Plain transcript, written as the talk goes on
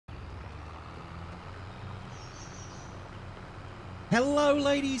Hello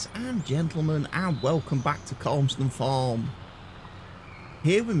ladies and gentlemen, and welcome back to Calmsden Farm.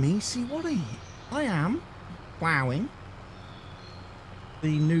 Here with me, CWATTY. I am ploughing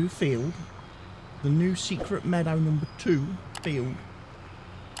the new field, the new secret meadow number 2 field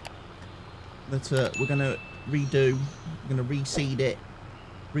that we're going to redo. We're going to reseed it,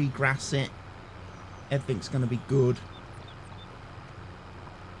 regrass it. Everything's going to be good.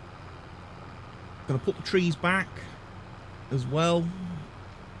 Going to put the trees back as well,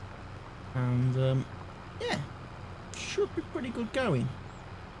 and yeah, should be pretty good going,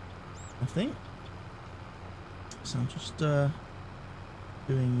 I think. So I'm just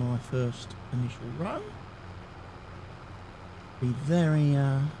doing my first initial run. Be very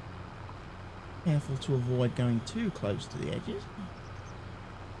careful to avoid going too close to the edges.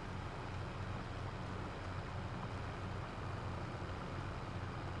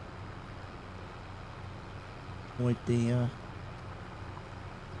 Avoid the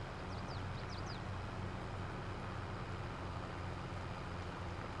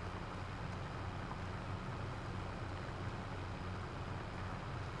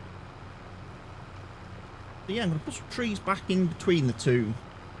So yeah, I'm going to put some trees back in between the two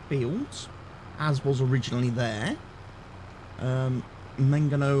fields, as was originally there. And then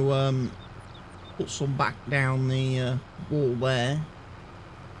going to put some back down the wall there.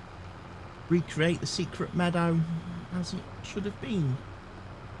 Recreate the secret meadow as it should have been.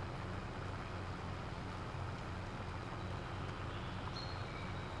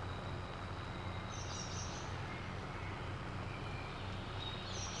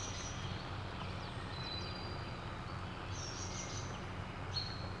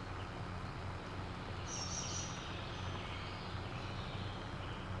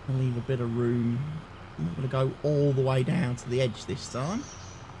 I'll leave a bit of room. I'm not going to go all the way down to the edge this time.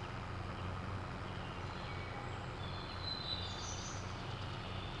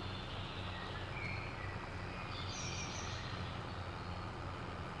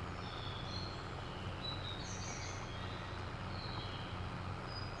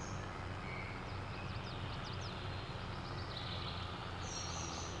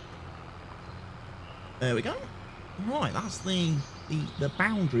 There we go. Right, that's the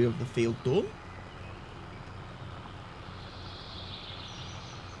boundary of the field done.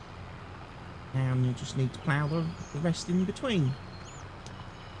 And you just need to plough the rest in between.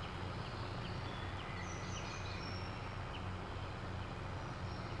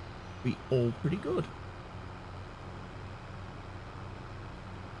 Be all pretty good.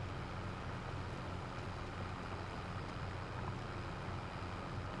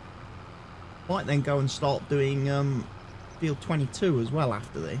 Might then go and start doing field 22 as well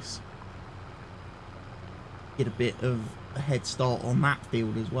after this. Get a bit of a head start on that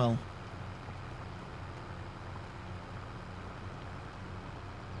field as well.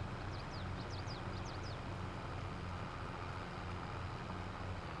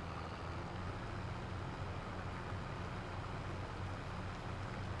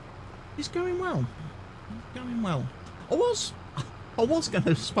 It's going well. It's going well. I was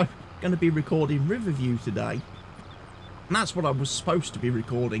going to be recording Riverview today, and that's what I was supposed to be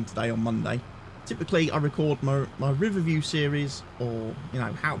recording today on Monday. Typically I record my Riverview series, or you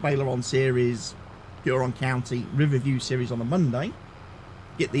know, How Baylor on series, Huron County Riverview series on a Monday,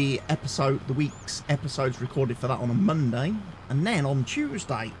 get the week's episodes recorded for that on a Monday, and then on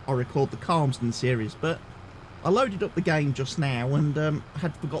Tuesday I record the Calmsden series. But I loaded up the game just now and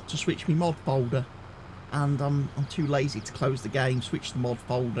had forgot to switch my mod folder. And I'm too lazy to close the game, switch the mod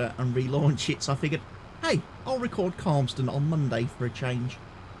folder and relaunch it. So I figured, hey, I'll record Calmsden on Monday for a change.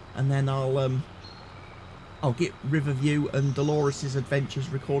 And then I'll get Riverview and Dolores' adventures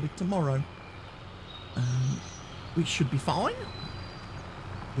recorded tomorrow. Which should be fine.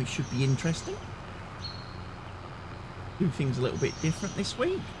 Which should be interesting. Do things a little bit different this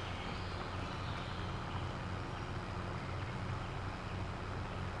week.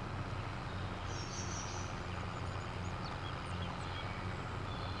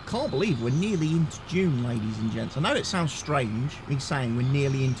 Can't believe we're nearly into June, ladies and gents. I know it sounds strange, me saying we're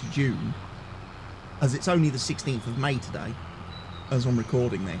nearly into June, as it's only the 16th of May today, as I'm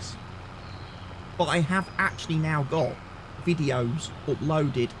recording this. But I have actually now got videos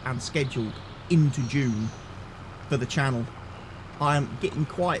uploaded and scheduled into June for the channel. I am getting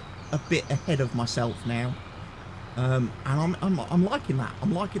quite a bit ahead of myself now, and I'm liking that.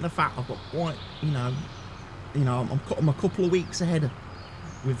 I'm liking the fact I've got quite, I'm a couple of weeks ahead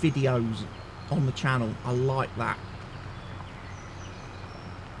with videos on the channel. I like that.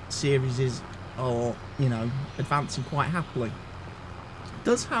 Series are, advancing quite happily. It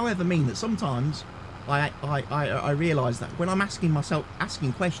does, however, mean that sometimes I realise that when I'm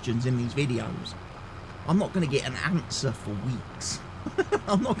asking questions in these videos, I'm not going to get an answer for weeks.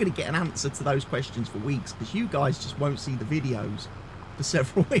 I'm not going to get an answer to those questions for weeks because you guys just won't see the videos for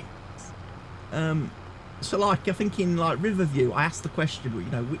several weeks. So like I think in like Riverview, I asked the question,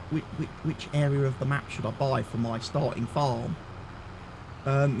 you know, which area of the map should I buy for my starting farm?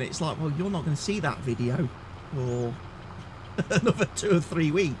 It's like, well, you're not going to see that video for another 2 or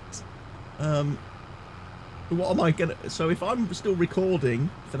 3 weeks. What am I gonna? So if I'm still recording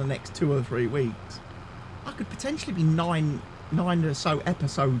for the next 2 or 3 weeks, I could potentially be nine or so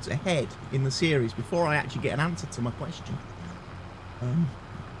episodes ahead in the series before I actually get an answer to my question.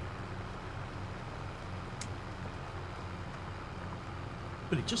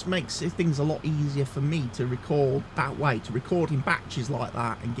 But it just makes things a lot easier for me to record that way, to record in batches like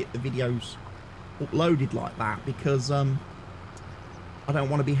that and get the videos uploaded like that, because I don't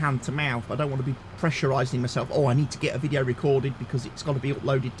want to be hand to mouth. I don't want to be pressurizing myself. Oh, I need to get a video recorded because it's got to be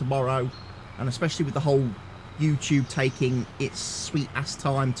uploaded tomorrow. And especially with the whole YouTube taking its sweet ass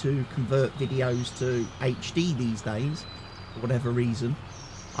time to convert videos to HD these days, for whatever reason,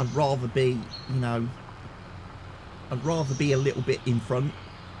 I'd rather be, you know, I'd rather be a little bit in front,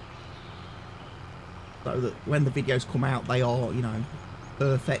 so that when the videos come out, they are, you know,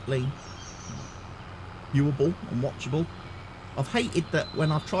 perfectly viewable and watchable. I've hated that when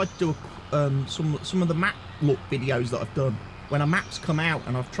I've tried to do some of the map look videos that I've done, when a map's come out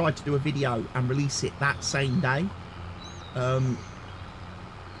and I've tried to do a video and release it that same day, it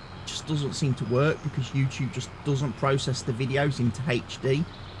just doesn't seem to work because YouTube just doesn't process the videos into HD.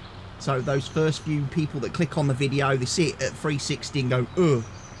 So those first few people that click on the video, they see it at 360 and go, ugh,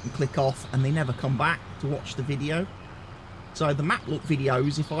 and click off, and they never come back to watch the video. So the map look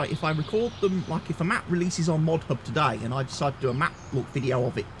videos, if I record them, like if a map releases on ModHub today and I decide to do a map look video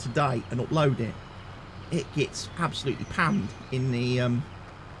of it today and upload it, it gets absolutely panned in the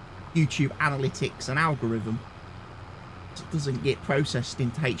YouTube analytics and algorithm. It doesn't get processed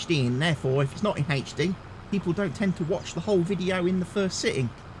into HD, and therefore if it's not in HD, people don't tend to watch the whole video in the first sitting.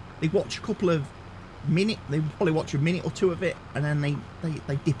 They watch a couple of minutes, they probably watch a minute or two of it, and then they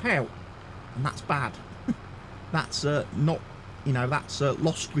dip out, and that's bad. That's not, you know, that's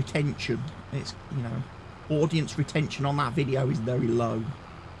lost retention. It's, you know, audience retention on that video is very low,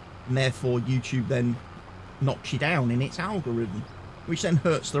 and therefore YouTube then knocks you down in its algorithm, which then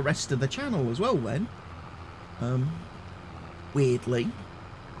hurts the rest of the channel as well then, weirdly.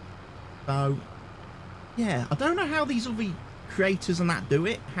 So yeah, I don't know how these other creators and that do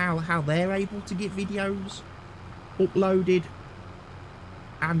it, how they're able to get videos uploaded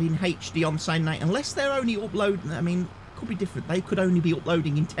and in HD on the same night, unless they're only uploading, I mean, it could be different. They could only be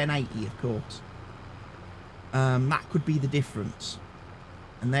uploading in 1080, of course. That could be the difference,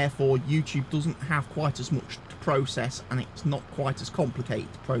 and therefore YouTube doesn't have quite as much to process, and it's not quite as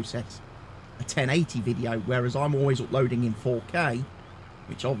complicated to process a 1080 video, whereas I'm always uploading in 4K,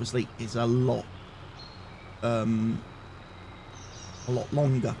 which obviously is a lot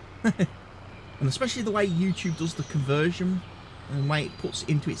longer. And especially the way YouTube does the conversion and the way it puts it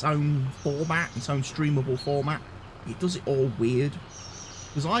into its own format, its own streamable format, it does it all weird.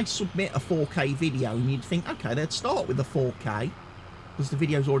 Because I submit a 4K video and you'd think, okay, they'd start with the 4K because the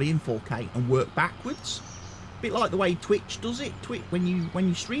video's already in 4K and work backwards. A bit like the way Twitch does it. When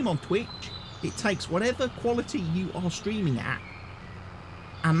you stream on Twitch, it takes whatever quality you are streaming at,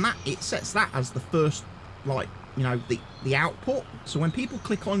 and that it sets that as the first, like, you know, the output. So when people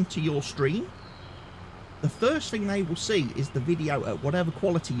click onto your stream, the first thing they will see is the video at whatever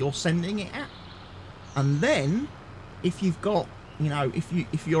quality you're sending it at. And then if you've got, you know,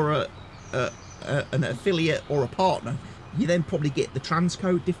 if you're an affiliate or a partner, you then probably get the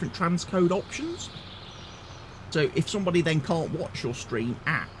transcode, different transcode options. So if somebody then can't watch your stream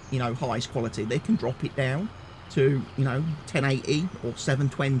at, you know, highest quality, they can drop it down to, you know, 1080 or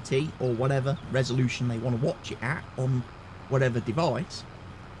 720 or whatever resolution they want to watch it at on whatever device.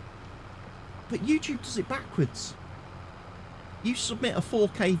 But YouTube does it backwards. You submit a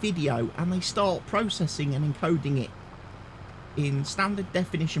 4K video and they start processing and encoding it in standard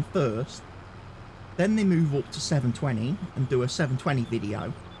definition first, then they move up to 720 and do a 720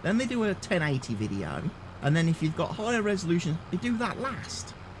 video, then they do a 1080 video, and then if you've got higher resolution, they do that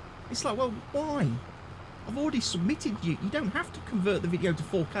last. It's like, well, why? I've already submitted you. You don't have to convert the video to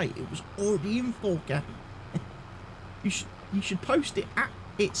 4K. It was already in 4K. You should post it at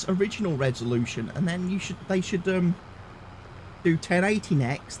its original resolution, and then they should do 1080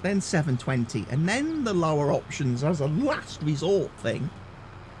 next, then 720, and then the lower options as a last resort thing.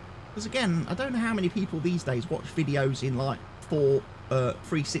 Because again, I don't know how many people these days watch videos in like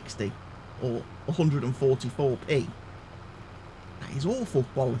 360 or 144p. That is awful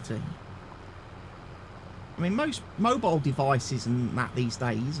quality. I mean, most mobile devices and that these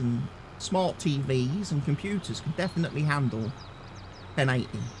days, and smart TVs and computers can definitely handle 1080.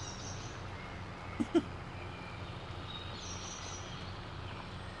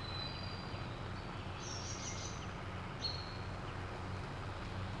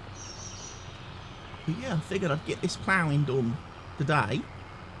 But yeah, I figured I'd get this ploughing done today,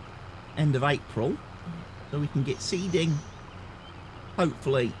 end of April, so we can get seeding,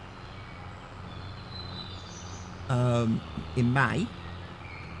 hopefully, in May.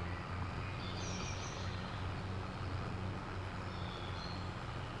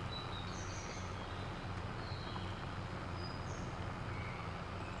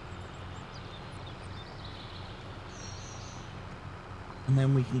 And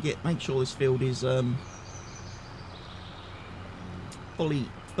then we can make sure this field is fully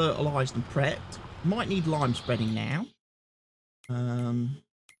fertilised and prepped. Might need lime spreading now.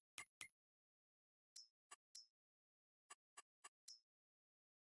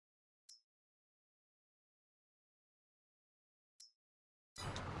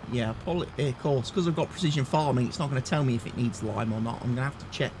 Yeah, of course, because I've got precision farming, it's not going to tell me if it needs lime or not. I'm going to have to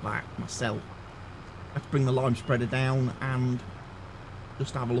check that myself. I have to bring the lime spreader down and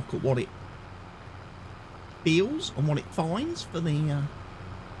just have a look at what it feels and what it finds for the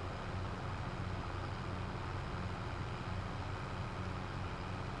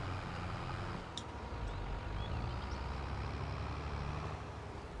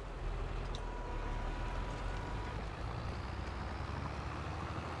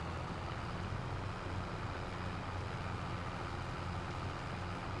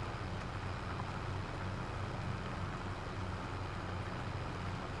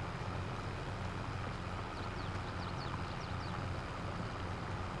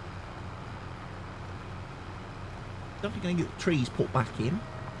definitely going to get the trees put back in.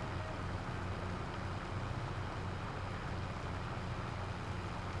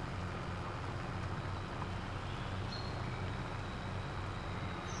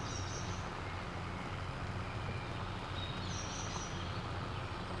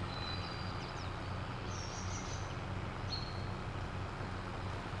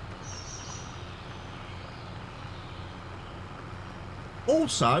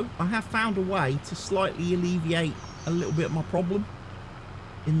 Also, I have found a way to slightly alleviate a little bit of my problem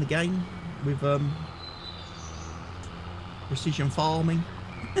in the game with precision farming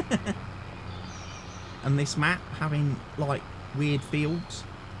and this map having like weird fields.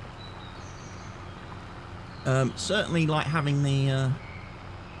 Certainly, like having the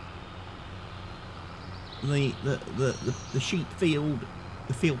sheep field,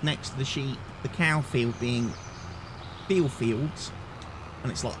 the field next to the sheep, the cow field being fields.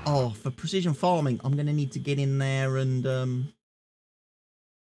 And it's like, oh, for precision farming, I'm going to need to get in there and,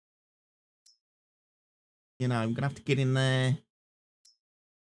 you know, I'm going to have to get in there,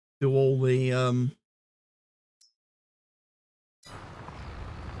 do all the,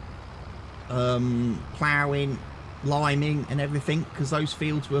 ploughing, liming and everything, because those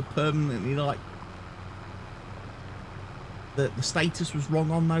fields were permanently, like, the status was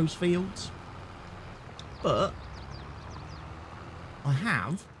wrong on those fields. But I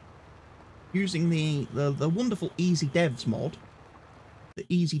have, using the wonderful Easy Devs mod, the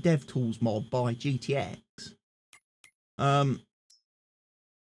Easy Dev Tools mod by GTX.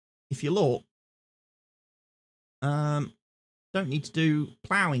 If you look, don't need to do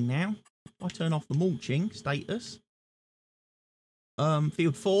ploughing now. If I turn off the mulching status,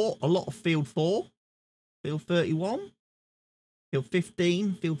 field 4, a lot of field 4, field 31, field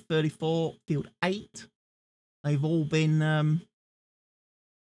 15, field 34, field 8. They've all been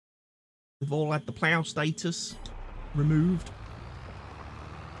they've all had the plough status removed.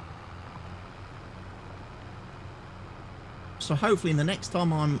 So hopefully in the next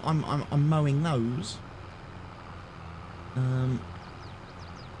time I'm mowing those,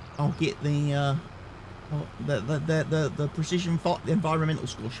 I'll get the precision the environmental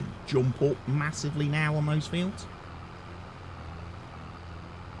score should jump up massively now on those fields.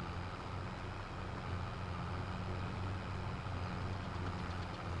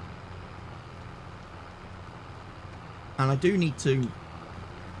 And I do need to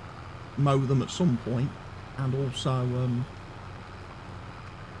mow them at some point, and also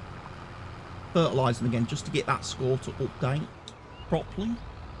fertilise them again, just to get that score to update properly.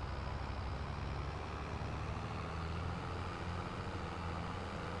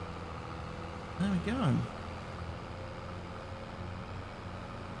 There we go.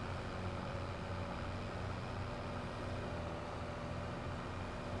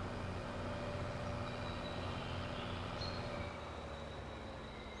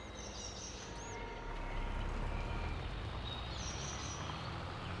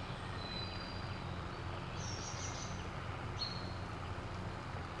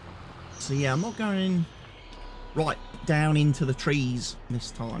 So yeah, I'm not going right down into the trees this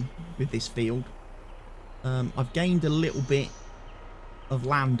time with this field. I've gained a little bit of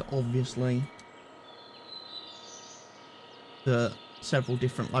land, obviously, to several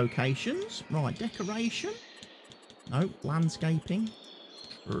different locations. Right, decoration. No, landscaping.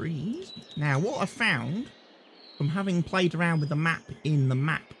 Trees. Now, what I found from having played around with the map in the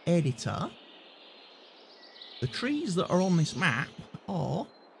map editor, the trees that are on this map are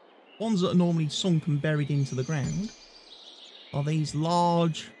ones that are normally sunk and buried into the ground. Are these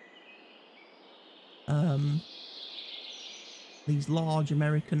large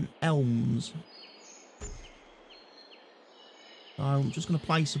American elms. So I'm just going to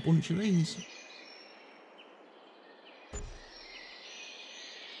place a bunch of these.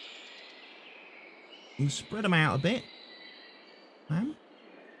 And spread them out a bit.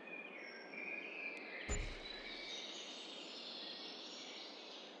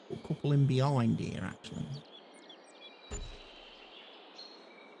 Put a couple in behind here, actually.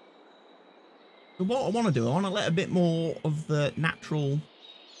 So what I want to do, I want to let a bit more of the natural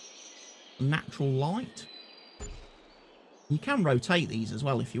light. You can rotate these as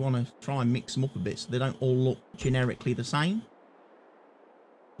well if you want to try and mix them up a bit so they don't all look generically the same.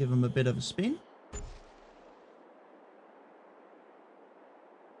 Give them a bit of a spin.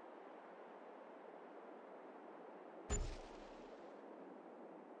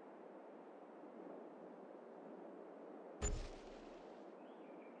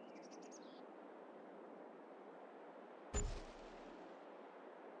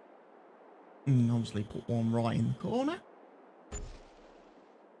 And obviously put one right in the corner.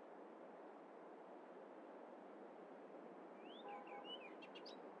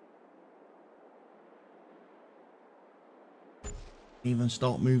 Even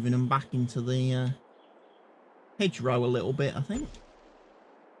start moving them back into the hedgerow a little bit, I think.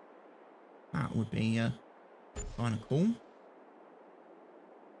 That would be kind of cool.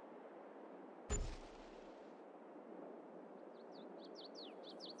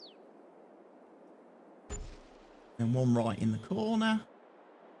 And one right in the corner.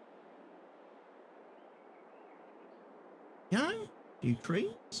 Yeah, a few trees.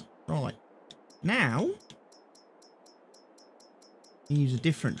 Right. Now, use a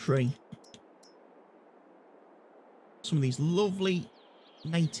different tree. Some of these lovely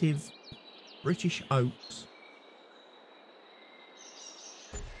native British oaks.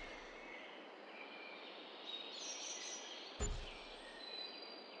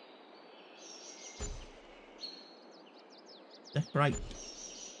 Decorate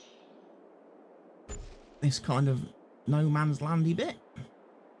this kind of no man's landy bit.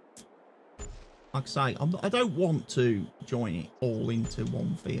 Like I say, I don't want to join it all into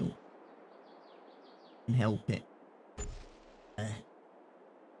one field and help it.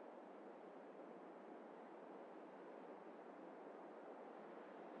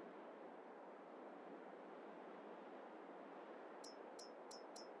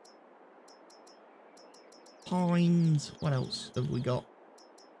 Pines. What else have we got?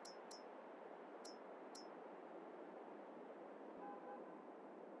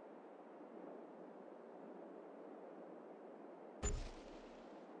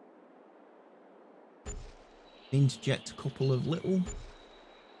 Interject a couple of little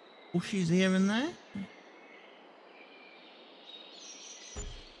bushes here and there.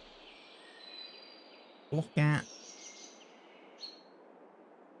 Block out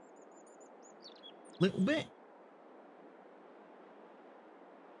a little bit.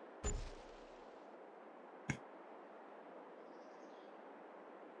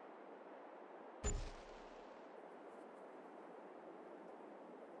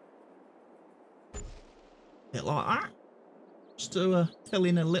 Bit like that. Just to fill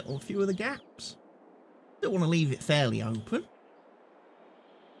in a few of the gaps. Don't want to leave it fairly open.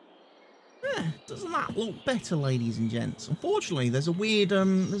 Yeah, doesn't that look better, ladies and gents? Unfortunately, there's a weird,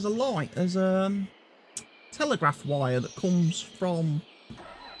 there's a telegraph wire that comes from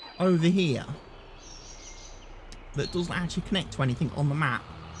over here that doesn't actually connect to anything on the map.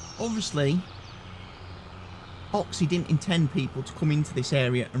 Obviously, Oxy didn't intend people to come into this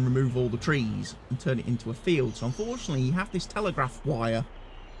area and remove all the trees and turn it into a field. So unfortunately, you have this telegraph wire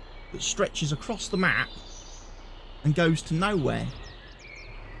that stretches across the map and goes to nowhere.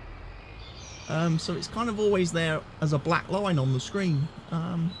 So it's kind of always there as a black line on the screen.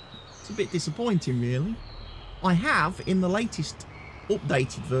 It's a bit disappointing, really. I have, in the latest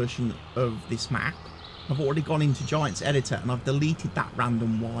updated version of this map, I've already gone into Giant's Editor and I've deleted that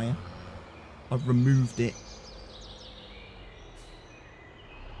random wire. I've removed it.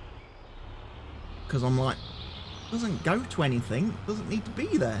 Because I'm like, it doesn't go to anything, it doesn't need to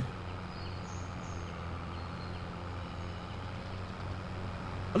be there.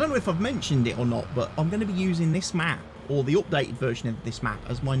 I don't know if I've mentioned it or not, but I'm going to be using this map, or the updated version of this map,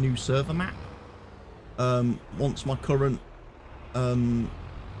 as my new server map. Once my current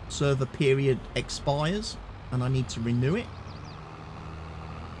server period expires and I need to renew it.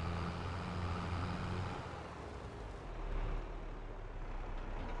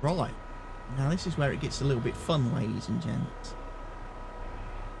 Right, now this is where it gets a little bit fun, ladies and gents.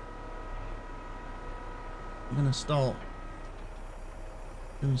 I'm going to start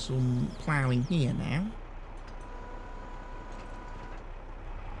doing some ploughing here now.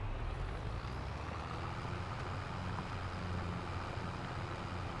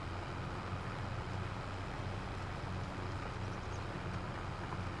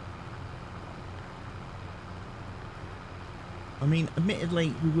 I mean,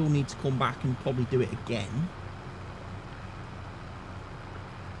 admittedly, we will need to come back and probably do it again.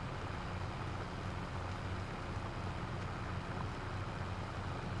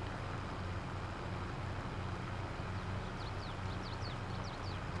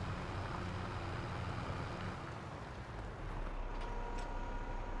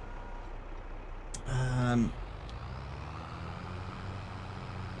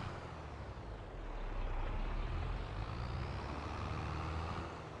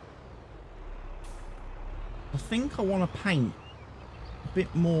 I think I want to paint a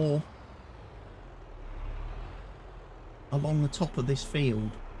bit more along the top of this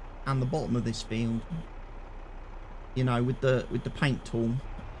field and the bottom of this field. You know, with the paint tool.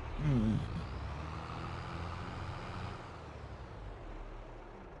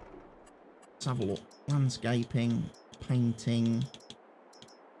 Let's have a look. Landscaping, painting.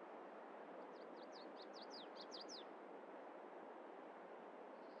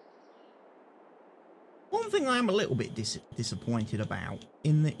 One thing I am a little bit disappointed about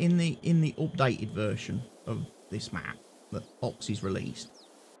in the updated version of this map that Oxy's released,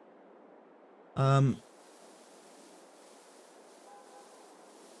 the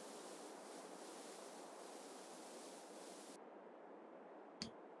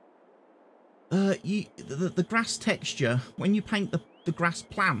grass texture when you paint the grass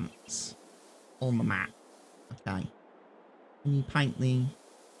plants on the map, okay, when you paint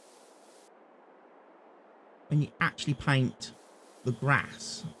when you actually paint the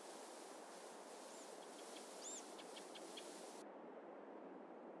grass,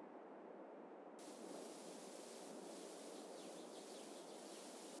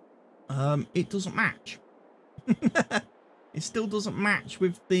 it doesn't match. It still doesn't match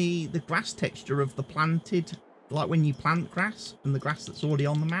with the grass texture of the planted, like when you plant grass and the grass that's already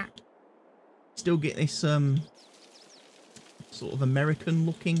on the map. Still get this sort of American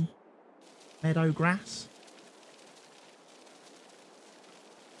looking meadow grass.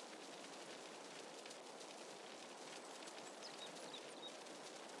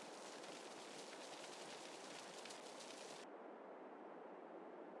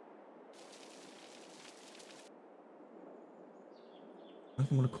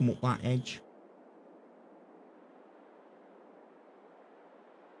 I'm going to come up that edge.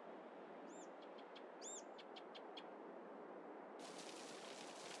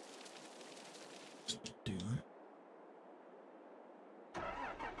 Just do that.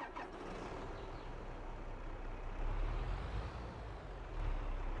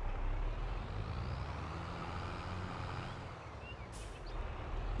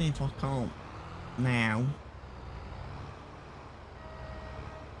 See if I can't now.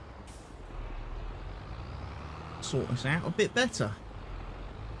 Sort this out a bit better.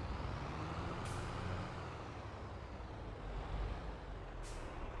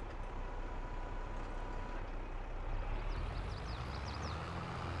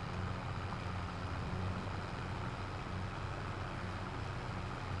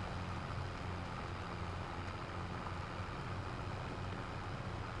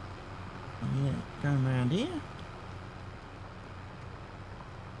 Yeah, going around here.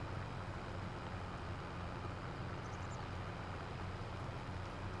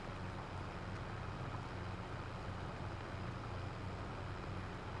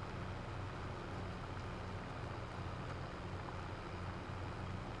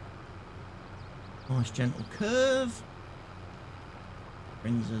 Nice gentle curve.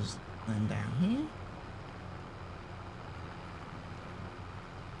 Brings us then down here.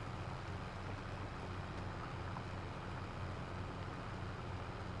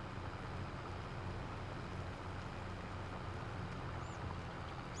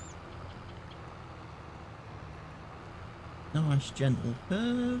 Nice gentle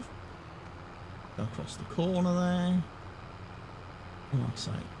curve. Go across the corner there. Like I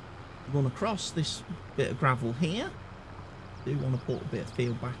say, run across this bit of gravel here. Do want to put a bit of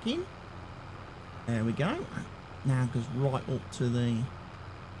field back in. There we go. Now goes right up to the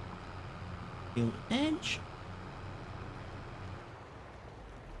field edge.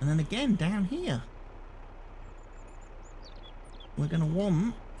 And then again down here. We're going to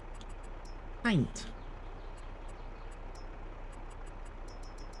want paint.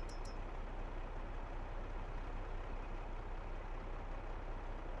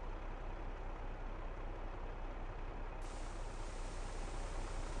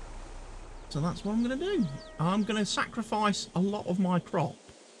 So that's what I'm going to do. I'm going to sacrifice a lot of my crop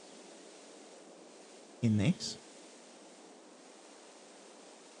in this.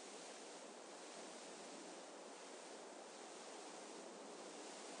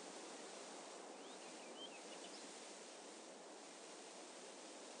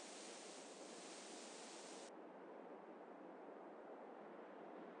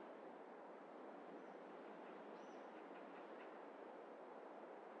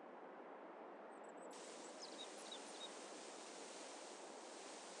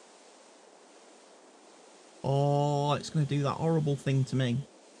 Oh, it's going to do that horrible thing to me.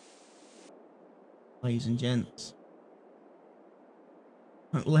 Ladies and gents.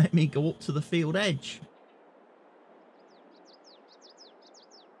 Don't let me go up to the field edge.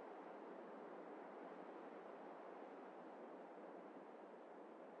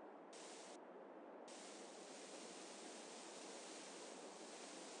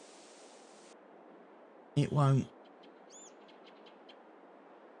 It won't.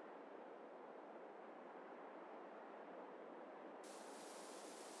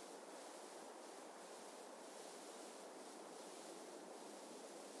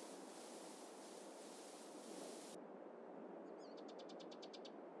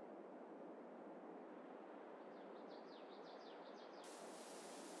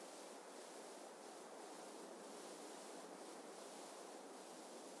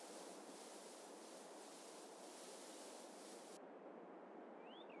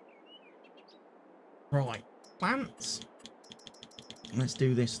 Right, plants. Let's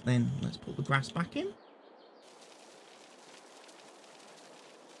do this then. Let's put the grass back in.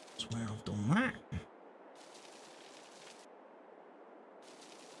 That's where I've done that.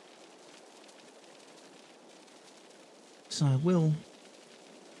 So I will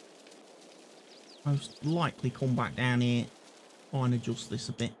most likely come back down here, try and adjust this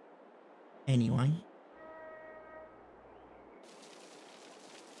a bit anyway.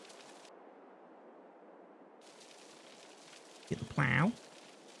 Get the plough.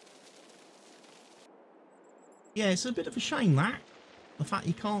 Yeah, it's a bit of a shame that. The fact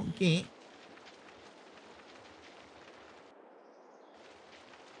you can't get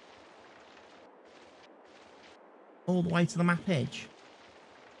all the way to the map edge.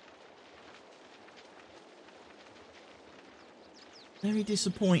 Very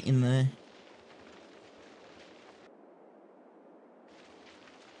disappointing there.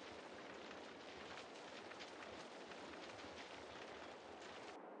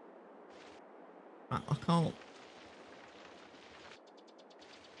 I can't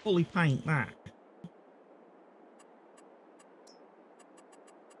fully paint that.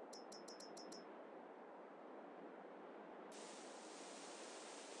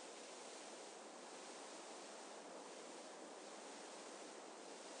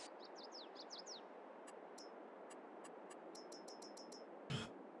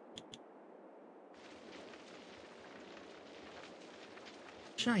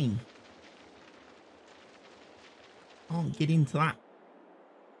 Shame. Can't get into that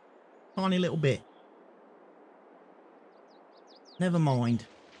tiny little bit. Never mind.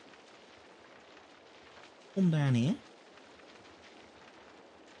 Come down here.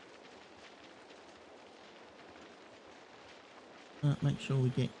 Make sure we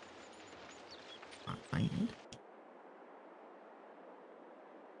get that painted.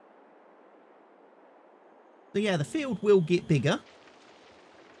 So yeah, the field will get bigger,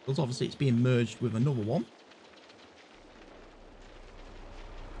 because obviously it's being merged with another one.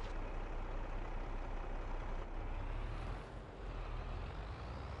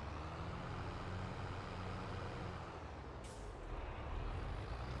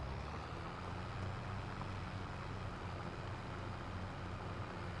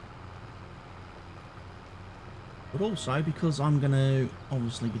 But also because I'm going to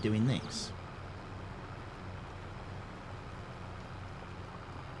obviously be doing this.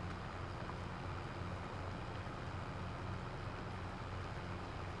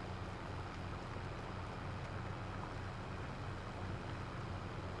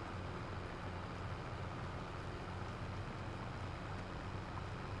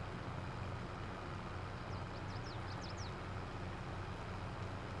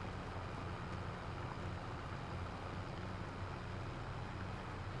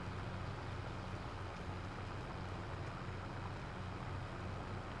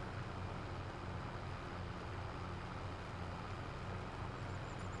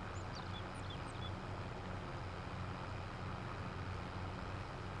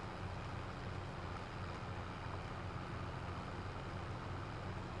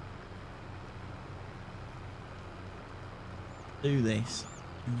 do this,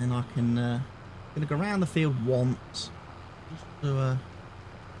 and then I can gonna go around the field once. Just to,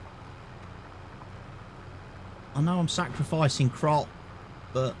 I know I'm sacrificing crop,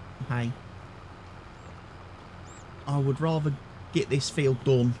 but hey, I would rather get this field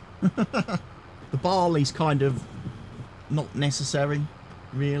done. The barley's kind of not necessary,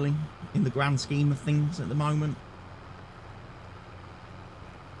 really, in the grand scheme of things at the moment.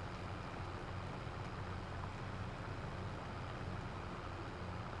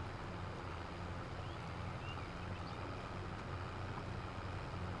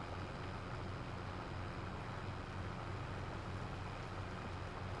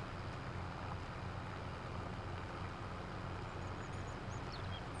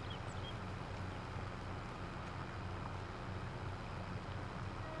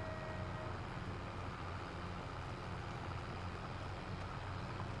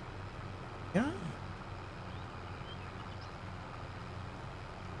 Yeah.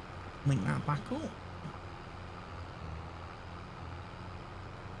 Link that back up.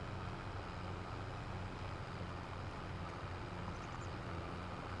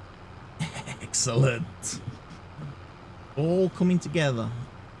 Excellent. All coming together.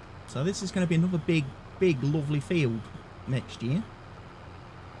 So this is going to be another big, lovely field next year.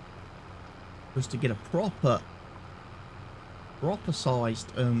 Just to get a proper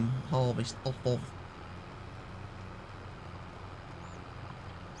sized harvest off of.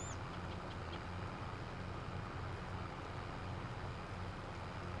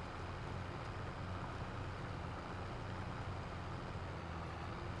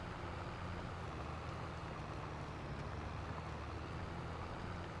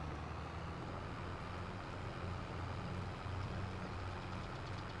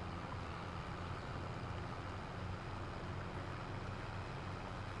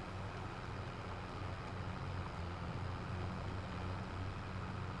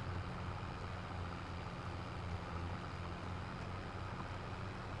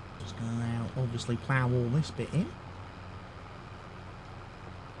 Just going to now obviously plough all this bit in.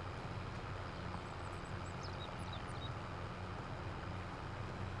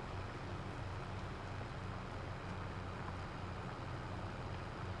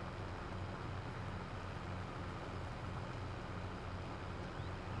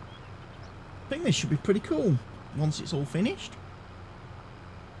 I think this should be pretty cool once it's all finished.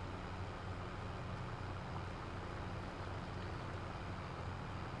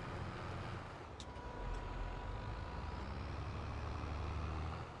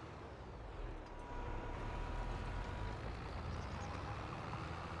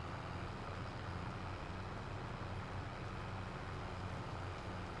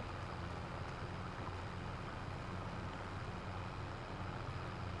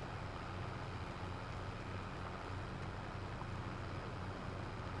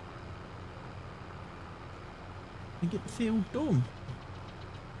 And get the field done.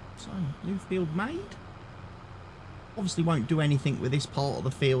 So, new field made. Obviously won't do anything with this part of the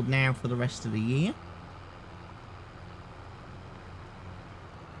field now for the rest of the year.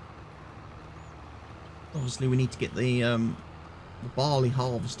 Obviously we need to get the barley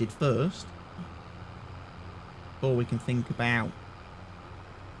harvested first, before we can think about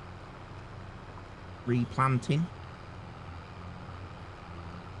replanting.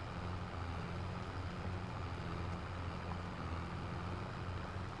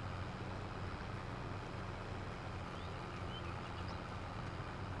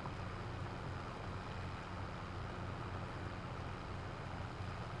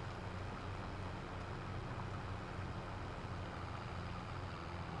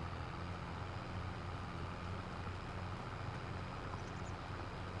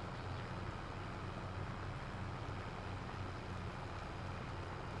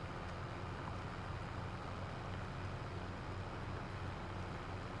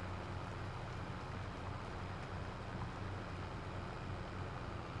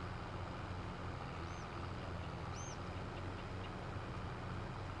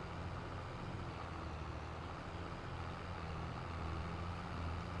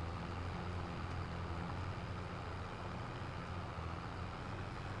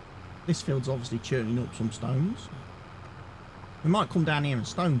 This field's obviously churning up some stones. We might come down here and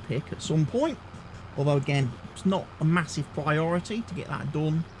stone pick at some point. Although again, it's not a massive priority to get that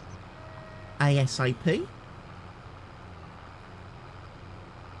done ASAP.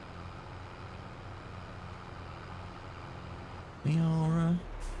 We are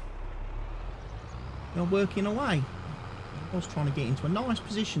working away. I was trying to get into a nice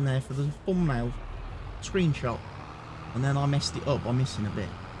position there for the thumbnail screenshot. And then I messed it up by missing a bit.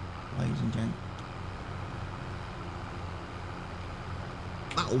 Ladies and gents.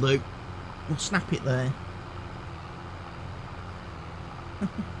 That'll do. We'll snap it there.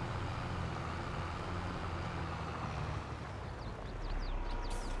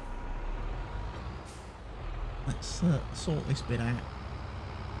 Let's sort this bit out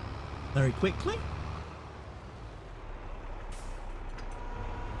very quickly.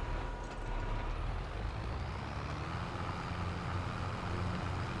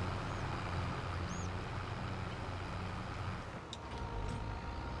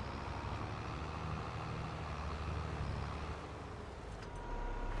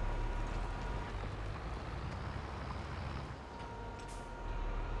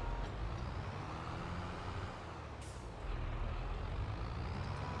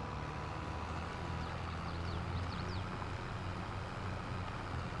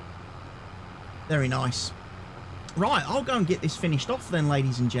 Very nice. Right, I'll go and get this finished off then,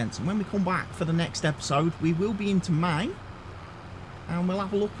 ladies and gents. And when we come back for the next episode, we will be into May. And we'll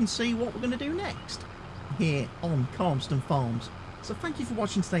have a look and see what we're going to do next here on Calmsden Farms. So thank you for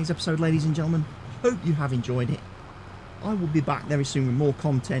watching today's episode, ladies and gentlemen. Hope you have enjoyed it. I will be back very soon with more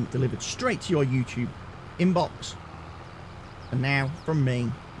content delivered straight to your YouTube inbox. And now, from me,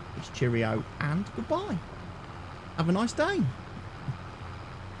 it's cheerio and goodbye. Have a nice day.